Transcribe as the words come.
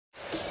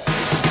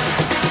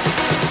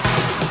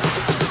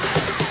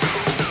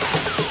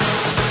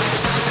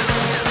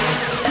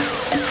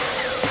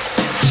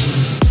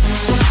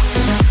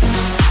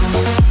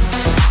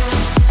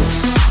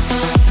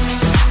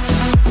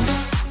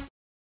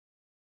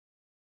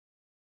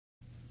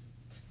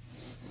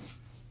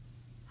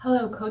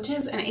Hello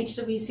coaches and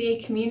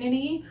HWCA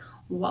community.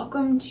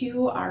 Welcome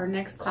to our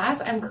next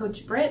class. I'm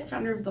Coach Britt,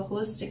 founder of the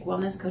Holistic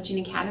Wellness Coaching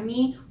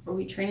Academy, where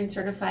we train and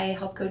certify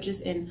health coaches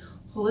in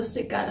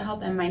holistic gut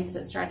health and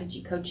mindset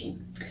strategy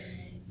coaching.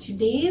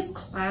 Today's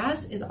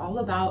class is all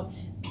about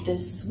the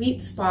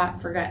sweet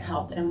spot for gut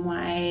health and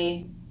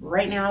why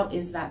right now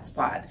is that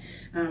spot.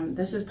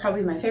 This is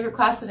probably my favorite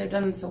class that I've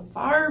done so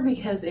far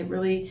because it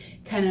really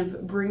kind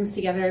of brings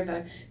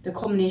together the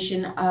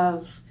culmination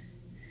of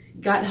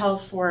gut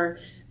health for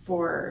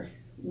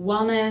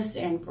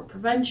wellness and for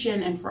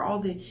prevention and for all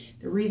the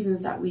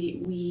reasons that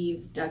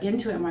we've dug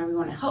into it and why we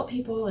want to help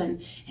people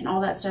and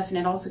all that stuff. And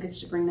it also gets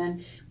to bring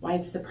then why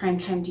it's the prime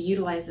time to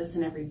utilize this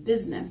in every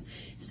business.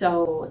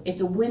 So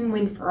it's a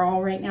win-win for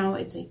all right now.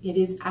 It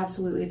is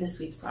absolutely the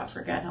sweet spot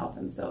for gut health.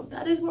 And so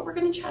that is what we're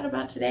going to chat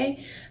about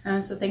today.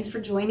 So thanks for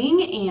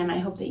joining, and I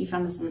hope that you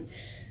found this on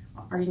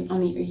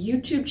the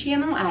YouTube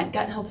channel at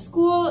Gut Health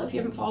School. If you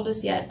haven't followed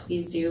us yet,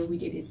 please do. We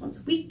do these once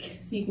a week,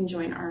 so you can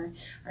join our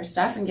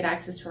stuff and get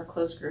access to our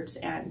closed groups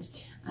and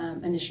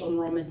initial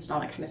enrollments and all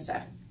that kind of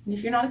stuff. And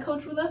if you're not a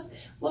coach with us,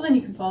 well, then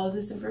you can follow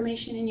this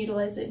information and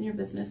utilize it in your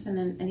business and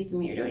in anything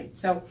that you're doing.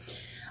 So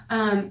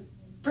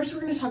first,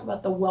 we're going to talk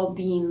about the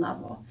well-being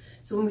level.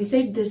 So when we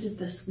say this is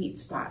the sweet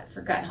spot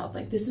for gut health,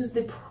 like this is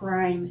the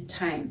prime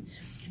time.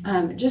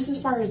 Just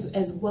as far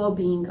as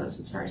well-being goes,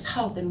 as far as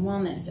health and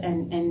wellness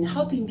and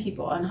helping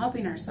people and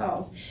helping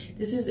ourselves,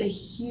 this is a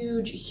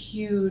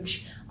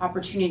huge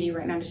opportunity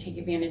right now to take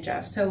advantage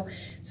of.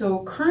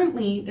 So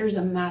currently there's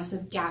a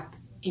massive gap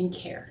in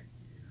care.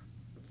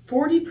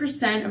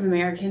 40% of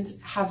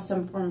Americans have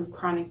some form of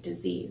chronic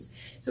disease.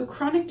 So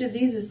chronic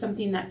disease is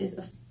something that is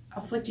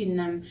afflicting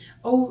them,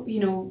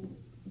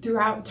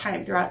 throughout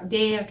time, throughout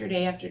day after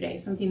day after day,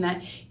 something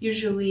that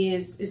usually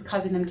is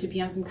causing them to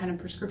be on some kind of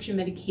prescription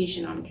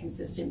medication on a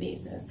consistent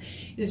basis.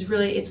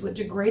 It's what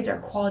degrades our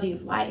quality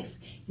of life.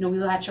 We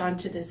latch on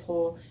to this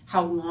whole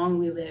how long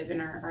we live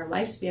and our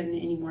lifespan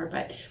anymore,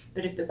 but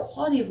if the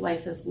quality of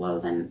life is low,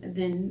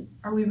 then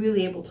are we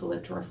really able to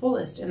live to our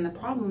fullest? And the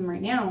problem right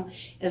now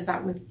is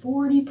that with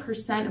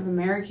 40% of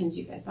Americans,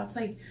 you guys,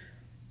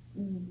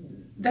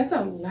 that's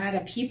a lot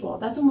of people.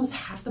 That's almost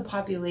half the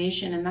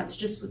population, and that's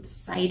just what's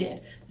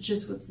cited. That's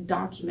just what's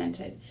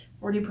documented.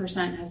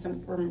 40% has some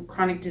form of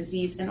chronic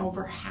disease, and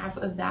over half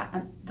of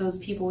those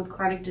people with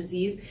chronic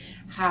disease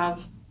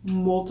have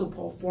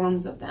multiple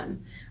forms of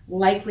them,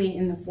 likely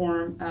in the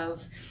form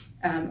of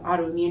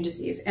autoimmune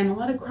disease. And a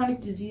lot of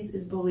chronic disease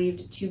is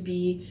believed to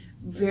be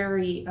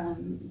very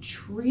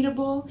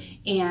treatable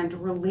and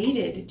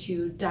related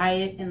to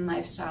diet and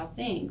lifestyle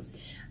things.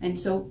 And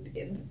so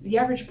the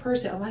average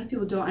person, a lot of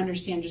people don't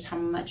understand just how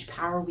much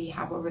power we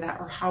have over that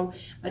or how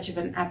much of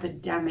an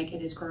epidemic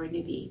it is growing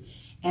to be.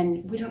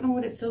 And we don't know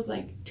what it feels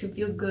like to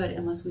feel good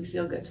unless we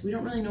feel good. So we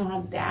don't really know how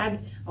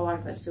bad a lot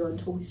of us feel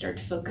until we start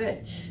to feel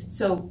good.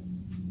 So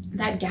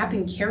that gap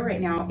in care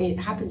right now, it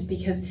happens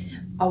because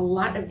a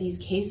lot of these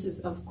cases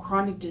of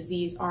chronic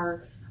disease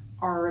are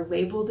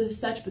labeled as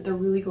such, but they're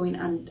really going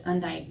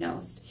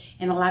undiagnosed.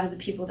 And a lot of the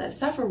people that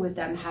suffer with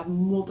them have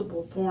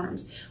multiple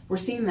forms. We're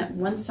seeing that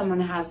once someone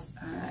has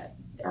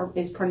or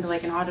is prone to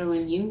like an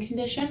autoimmune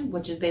condition,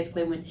 which is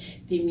basically when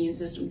the immune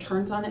system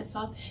turns on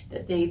itself,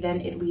 that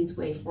it leads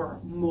way for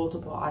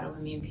multiple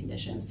autoimmune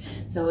conditions.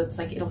 So it's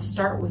like it'll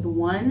start with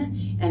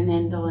one, and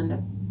then they'll end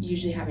up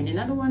usually having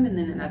another one and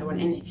then another one.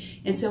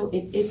 And so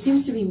it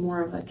seems to be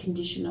more of a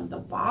condition of the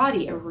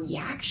body, a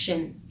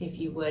reaction, if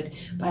you would,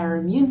 by our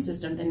immune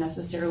system than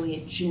necessarily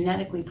a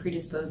genetically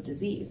predisposed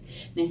disease.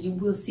 Now you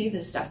will see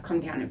this stuff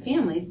come down in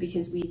families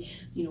because we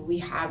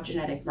have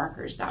genetic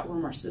markers that we're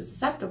more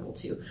susceptible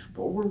to,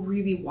 but we're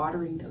really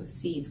watering those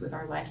seeds with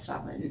our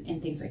lifestyle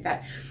and things like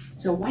that.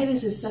 So why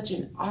this is such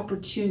an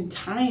opportune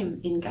time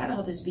in gut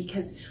health is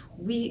because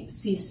we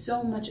see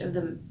so much of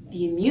the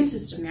immune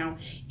system now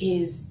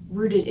is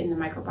rooted in the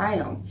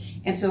microbiome.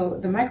 And so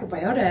the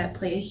microbiota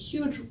play a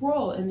huge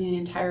role in the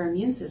entire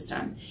immune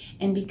system.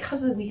 And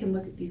because we can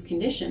look at these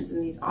conditions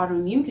and these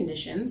autoimmune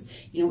conditions,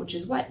 which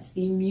is what? It's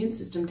the immune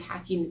system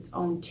attacking its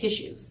own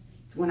tissues.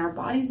 It's when our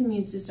body's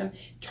immune system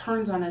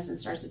turns on us and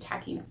starts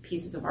attacking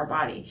pieces of our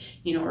body,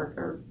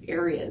 or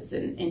areas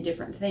and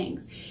different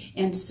things.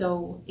 And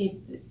so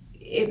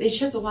it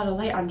sheds a lot of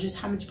light on just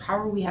how much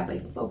power we have by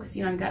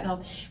focusing on gut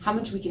health, how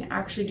much we can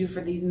actually do for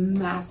these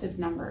massive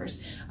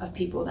numbers of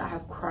people that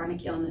have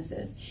chronic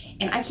illnesses.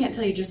 And I can't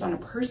tell you just on a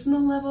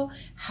personal level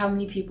how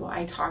many people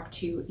I talk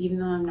to, even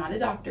though I'm not a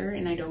doctor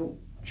and I don't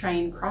try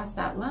and cross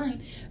that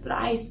line, but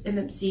I end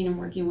up seeing and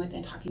working with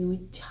and talking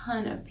to a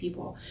ton of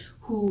people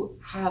who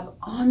have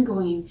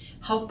ongoing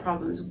health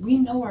problems. We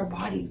know our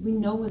bodies. We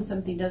know when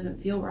something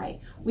doesn't feel right.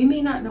 We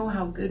may not know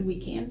how good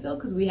we can feel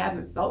because we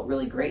haven't felt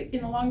really great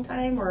in a long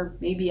time or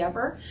maybe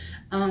ever,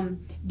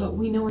 but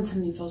we know when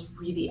something feels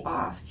really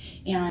off.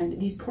 And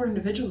these poor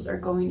individuals are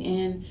going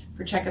in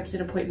for checkups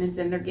and appointments,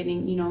 and they're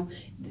getting,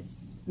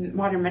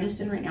 modern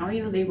medicine right now,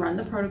 you know, they run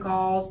the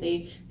protocols,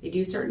 they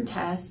do certain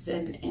tests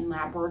and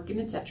lab work and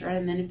etc.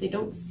 And then if they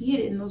don't see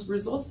it in those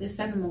results, they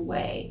send them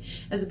away,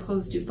 as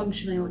opposed to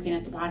functionally looking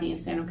at the body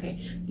and saying,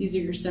 okay, these are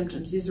your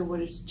symptoms, these are what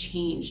has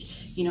changed,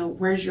 you know,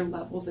 where's your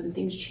levels, and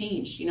things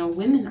changed. You know,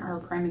 women are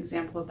a prime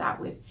example of that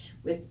with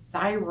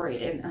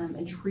thyroid and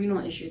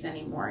adrenal issues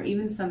anymore,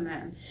 even some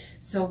men.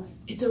 So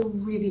it's a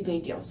really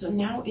big deal. So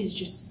now is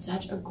just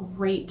such a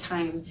great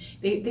time.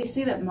 They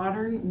say that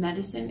modern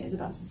medicine is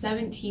about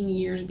 17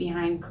 years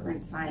behind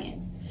current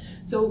science.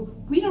 So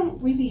we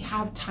don't really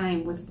have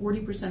time, with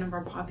 40% of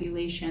our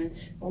population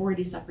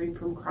already suffering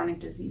from chronic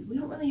disease. We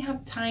don't really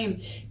have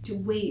time to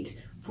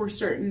wait for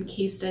certain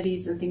case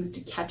studies and things to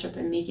catch up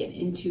and make it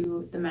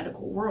into the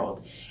medical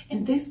world.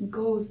 And that's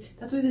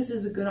why this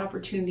is a good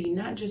opportunity,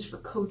 not just for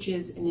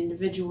coaches and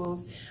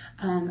individuals,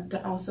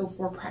 but also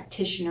for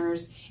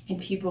practitioners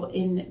and people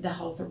in the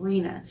health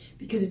arena.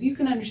 Because if you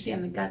can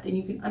understand the gut, then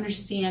you can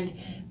understand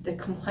the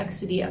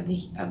complexity of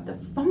the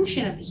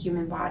function of the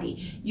human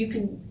body. You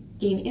can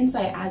gain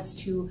insight as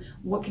to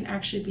what can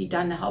actually be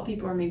done to help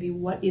people, or maybe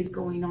what is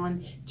going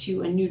on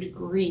to a new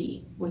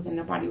degree within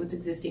their body, what's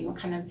existing,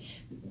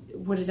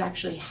 what is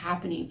actually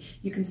happening.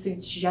 You can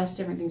suggest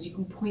different things, you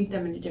can point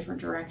them in a different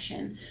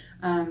direction.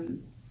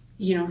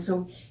 You know,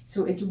 so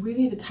it's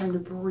really the time to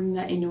bring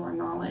that into our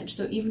knowledge.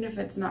 So even if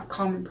it's not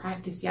common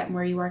practice yet and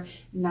where you are,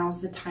 now's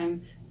the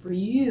time for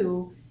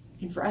you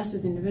and for us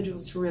as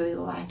individuals to really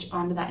latch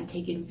onto that and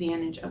take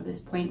advantage of this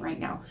point right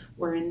now,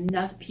 where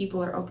enough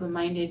people are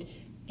open-minded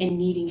and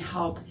needing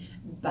help,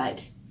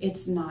 but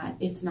it's not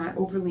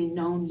overly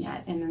known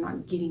yet, and they're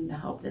not getting the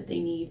help that they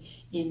need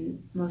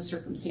in most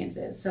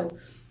circumstances. So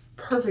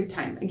perfect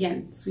time,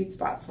 again, sweet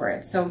spot for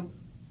it. So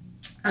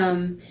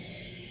on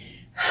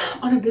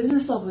a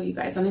business level, you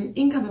guys, on an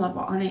income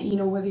level, on it, you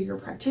know, whether you're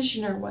a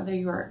practitioner, whether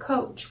you're a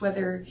coach,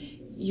 whether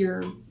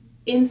you're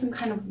in some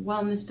kind of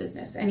wellness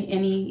business,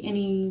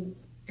 any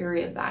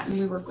area of that, and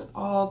we work with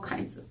all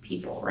kinds of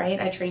people,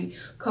 right? I train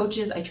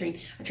coaches, I train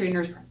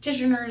nurse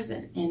practitioners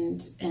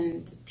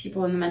and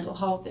people in the mental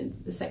health and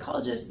the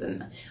psychologists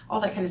and all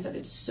that kind of stuff.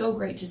 It's so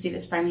great to see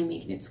this finally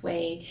making its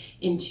way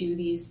into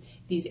these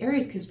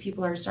areas, because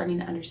people are starting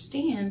to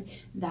understand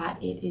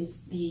that it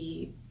is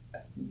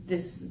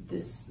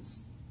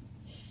this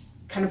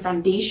kind of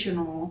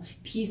foundational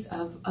piece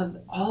of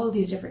all of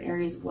these different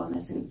areas of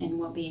wellness and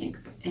well-being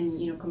and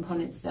you know,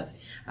 components of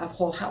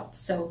whole health.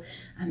 So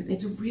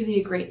it's really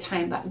a great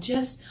time. But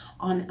just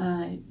on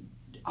a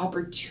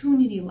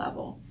opportunity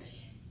level,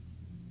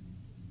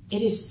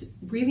 it is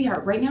really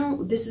hard right now.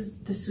 This is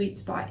the sweet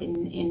spot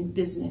in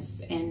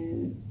business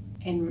and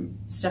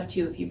stuff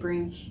too.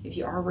 If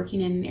you are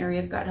working in an area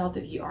of gut health,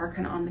 if you are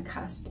kind of on the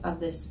cusp of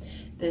this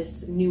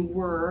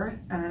newer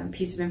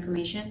piece of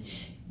information,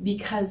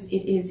 because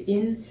it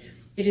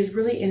is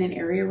really in an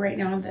area right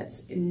now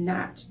that's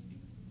not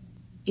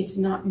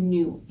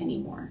new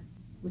anymore,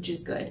 which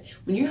is good.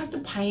 When you have to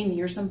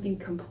pioneer something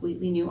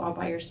completely new all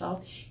by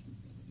yourself,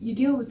 you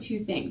deal with two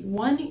things.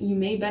 One, you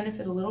may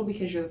benefit a little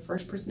because you're the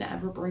first person to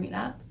ever bring it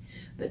up,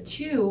 but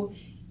two,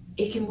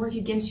 it can work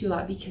against you a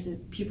lot because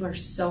people are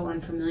so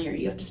unfamiliar.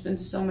 You have to spend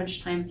so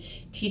much time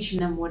teaching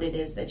them what it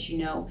is that you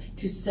know,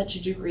 to such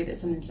a degree that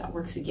sometimes that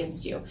works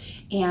against you.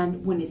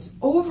 And when it's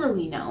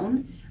overly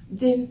known,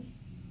 then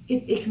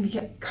it can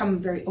become a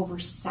very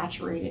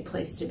oversaturated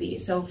place to be.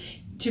 So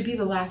to be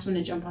the last one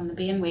to jump on the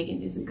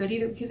bandwagon isn't good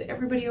either, because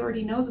everybody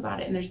already knows about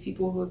it, and there's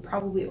people who have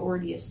probably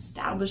already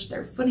established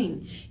their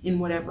footing in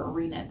whatever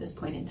arena at this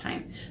point in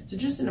time. So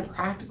just in a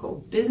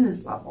practical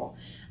business level,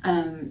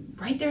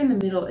 right there in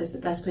the middle is the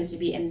best place to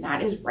be, and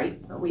that is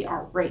right where we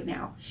are right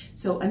now.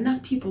 So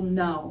enough people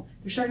know,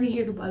 they're starting to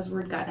hear the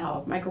buzzword gut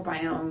health,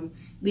 microbiome,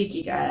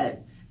 leaky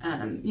gut,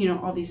 you know,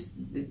 all these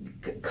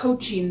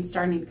coaching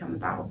starting to come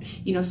about,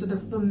 you know, so they're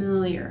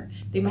familiar.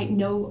 They might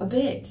know a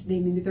bit.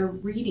 Maybe they're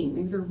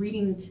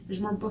reading,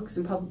 there's more books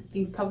and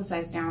things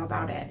publicized now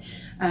about it,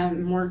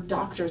 more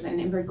doctors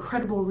and very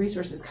credible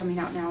resources coming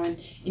out now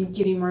and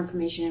giving more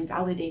information and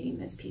validating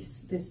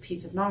this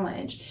piece of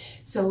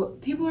knowledge. So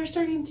people are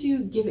starting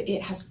to give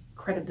it has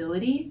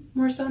credibility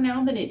more so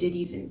now than it did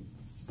even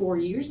 4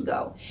 years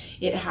ago.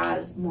 It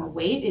has more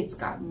weight, it's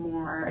got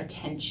more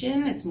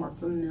attention, it's more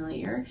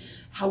familiar.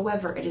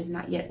 However, it is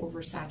not yet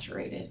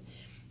oversaturated.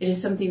 It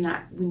is something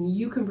that when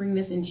you can bring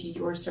this into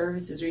your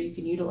services, or you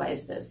can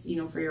utilize this, you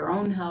know, for your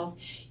own health,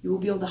 you will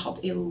be able to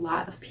help a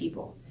lot of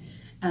people.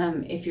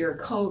 If you're a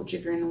coach,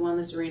 if you're in the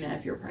wellness arena,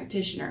 if you're a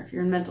practitioner, if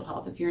you're in mental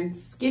health, if you're in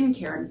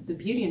skincare and the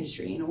beauty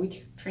industry, you know,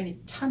 we train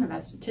a ton of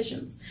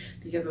estheticians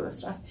because of this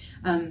stuff.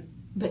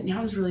 But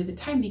now is really the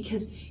time,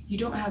 because you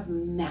don't have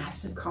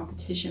massive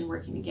competition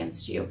working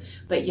against you,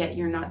 but yet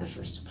you're not the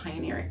first to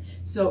pioneer it.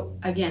 So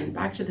again,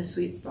 back to the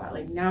sweet spot,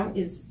 like now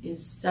is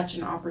such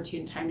an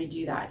opportune time to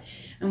do that.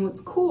 And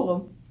what's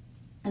cool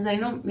as I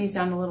know it may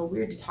sound a little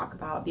weird to talk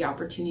about the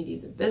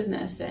opportunities of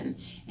business and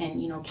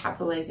you know,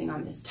 capitalizing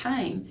on this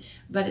time,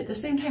 but at the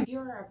same time, if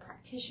you're a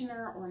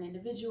practitioner or an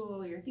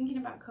individual, you're thinking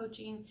about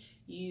coaching,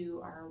 you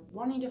are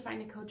wanting to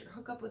find a coach or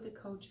hook up with a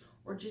coach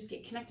or just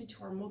get connected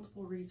to our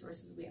multiple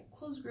resources. We have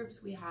closed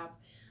groups, we have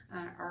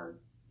our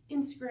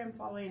Instagram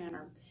following and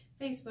our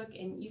Facebook,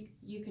 and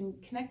you can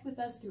connect with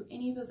us through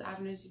any of those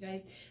avenues, you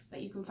guys,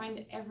 but you can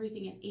find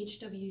everything at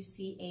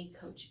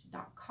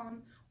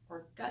HWCAcoach.com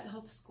or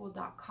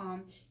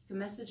guthealthschool.com. You can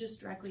message us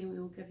directly and we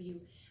will give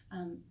you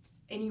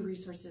any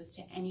resources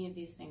to any of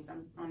these things.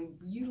 I'm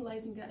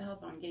utilizing gut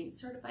health, I'm getting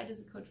certified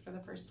as a coach for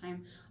the first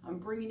time, I'm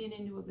bringing it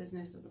into a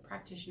business as a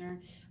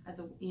practitioner, as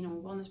a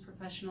wellness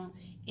professional,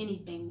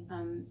 anything,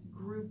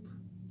 group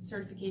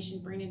certification,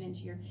 bring it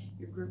into your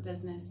group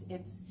business.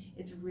 It's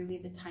really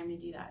the time to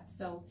do that.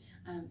 So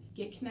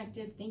get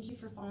connected. Thank you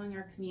for following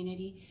our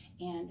community,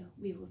 and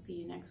we will see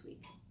you next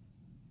week.